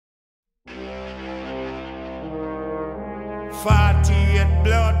48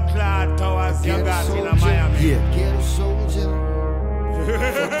 blood clot towers you got in Miami. Yeah. Ghetto soldier.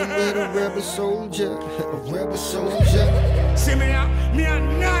 Fucking with a rebel soldier. A rebel soldier. See me a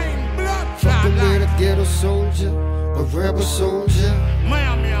 9 blood clot. Fucking with a ghetto soldier. A rebel soldier.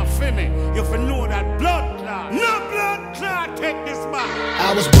 Miami and Femi, you fi know that blood clot. No blood clot, take this back.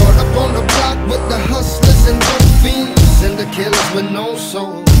 I was brought up on the block with the hustlers and dope fiends and the killers with no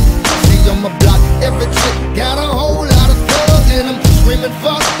soul. See on my block, every chick got a whole lot of thug in them, screaming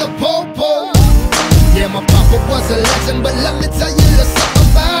fuck the po-po. Yeah, my papa was a legend, but let me tell you a little something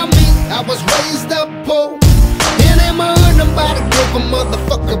about me. I was raised up poor, and in my hood nobody gave a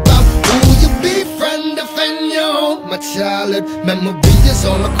motherfucker about who you be, friend, defend your own. My childhood memory is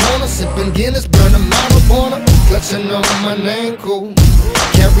on the corner, sipping Guinness, burning marijuana, clutching on my name cool.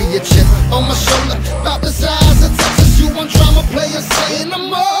 Carry a chip on my shoulder, about the size of Texas. You want drama players saying no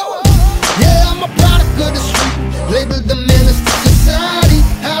more. Yeah, I'm a product of the street, labeled the menace to society.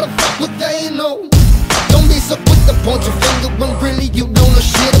 How the fuck would they know? Don't be so quick to point your finger when really you don't know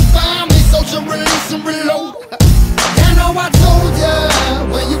shit about me. Soldier, release and reload. I know I told ya,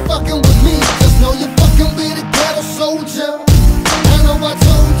 when you fucking with me, just know you fucking with a ghetto soldier. I know I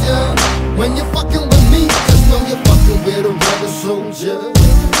told ya, when you fucking with me, just know you fucking with a rebel soldier.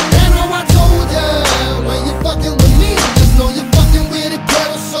 I know I told ya, when you fucking with me, just know you fucking with a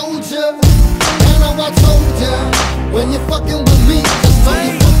ghetto soldier. I know I told ya, when you fucking with me, just know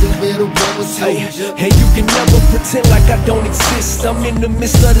you fucking with a rebel soldier. Hey, you can never pretend like I don't exist. I'm in the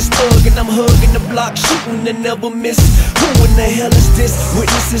midst of this thug and I'm hugging the block, shooting and never miss. Who in the hell is this?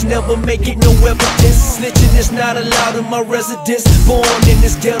 Witnesses never make it, no evidence. Snitching is not allowed in my residence. Born in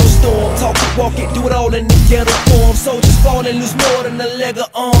this ghetto storm, talk it, walk it, do it all in the ghetto form. Soldiers fall and lose more than a leg of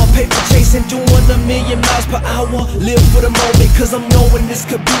arm. Paper chasing, doing 1,000,000 miles per hour. Live for the moment, cause I'm knowing this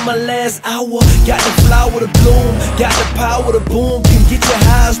could be my last hour. Got the flower to bloom, got the power to boom. Can get your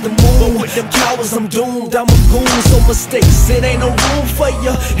highs to move, but with them cowards I'm doomed. I'm a goon, so mistakes, it ain't no room for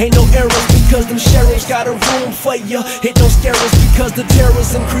ya. Ain't no errors because them sheriffs got a room for ya. It don't scare us because the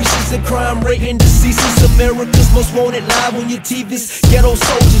terrors increases, the crime rate and deceases. America's most wanted live on your TVs. Ghetto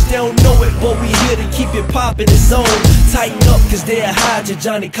soldiers, they don't know it, but we here to keep it poppin', it's on. Tighten up cause they'll hide you,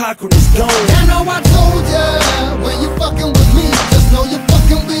 Johnny Cochran is gone. I know I told ya, when you fucking with me, just know you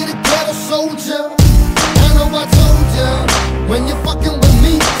fucking with a ghetto soldier. I know I told ya, when you fucking with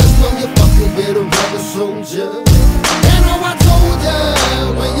me, just know you fucking with a rebel soldier. I know I told ya,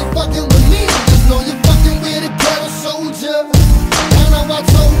 when you fucking with me, just know you fucking with a ghetto soldier. I know I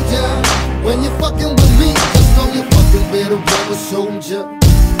told ya, when you fucking with me, just know you fucking with a rebel soldier.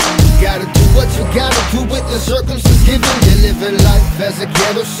 Gotta do what you gotta do with the circumstances given. You're living life as a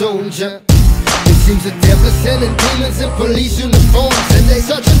ghetto soldier. It seems the devil is sending demons in police uniforms, and they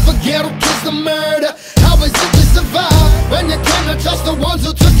searching for ghetto kids to murder. How is it we survive when you cannot trust the ones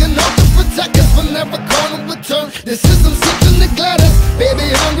who took an oath to protect us from every corner we turn? The system seems to neglect us. Baby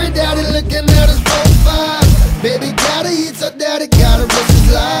hungry, daddy looking at us profile. Baby gotta eat, so daddy gotta risk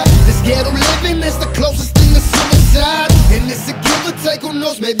his life. This ghetto living is the closest thing to suicide, and it's a give or take, who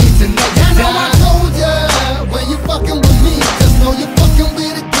knows, maybe tonight you die. I know I told ya, when you fucking with me, just know you fucking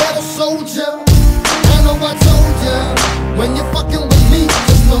with a ghetto soldier. I know I told ya, when you fucking with me,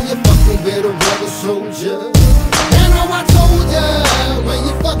 just know you fucking with a rebel soldier. I know I told ya, when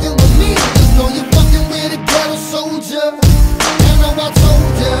you fucking with me, just know you fucking with a ghetto soldier. I know I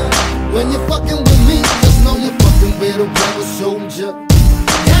told ya, when you fucking with me, just know you fucking with a rebel soldier.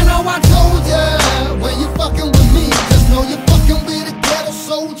 I know I told ya, when you fucking with me, just know you fucking with a ghetto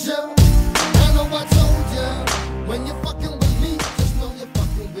soldier. I know I told ya, when you fucking with me, just know you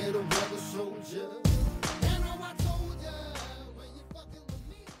fucking with a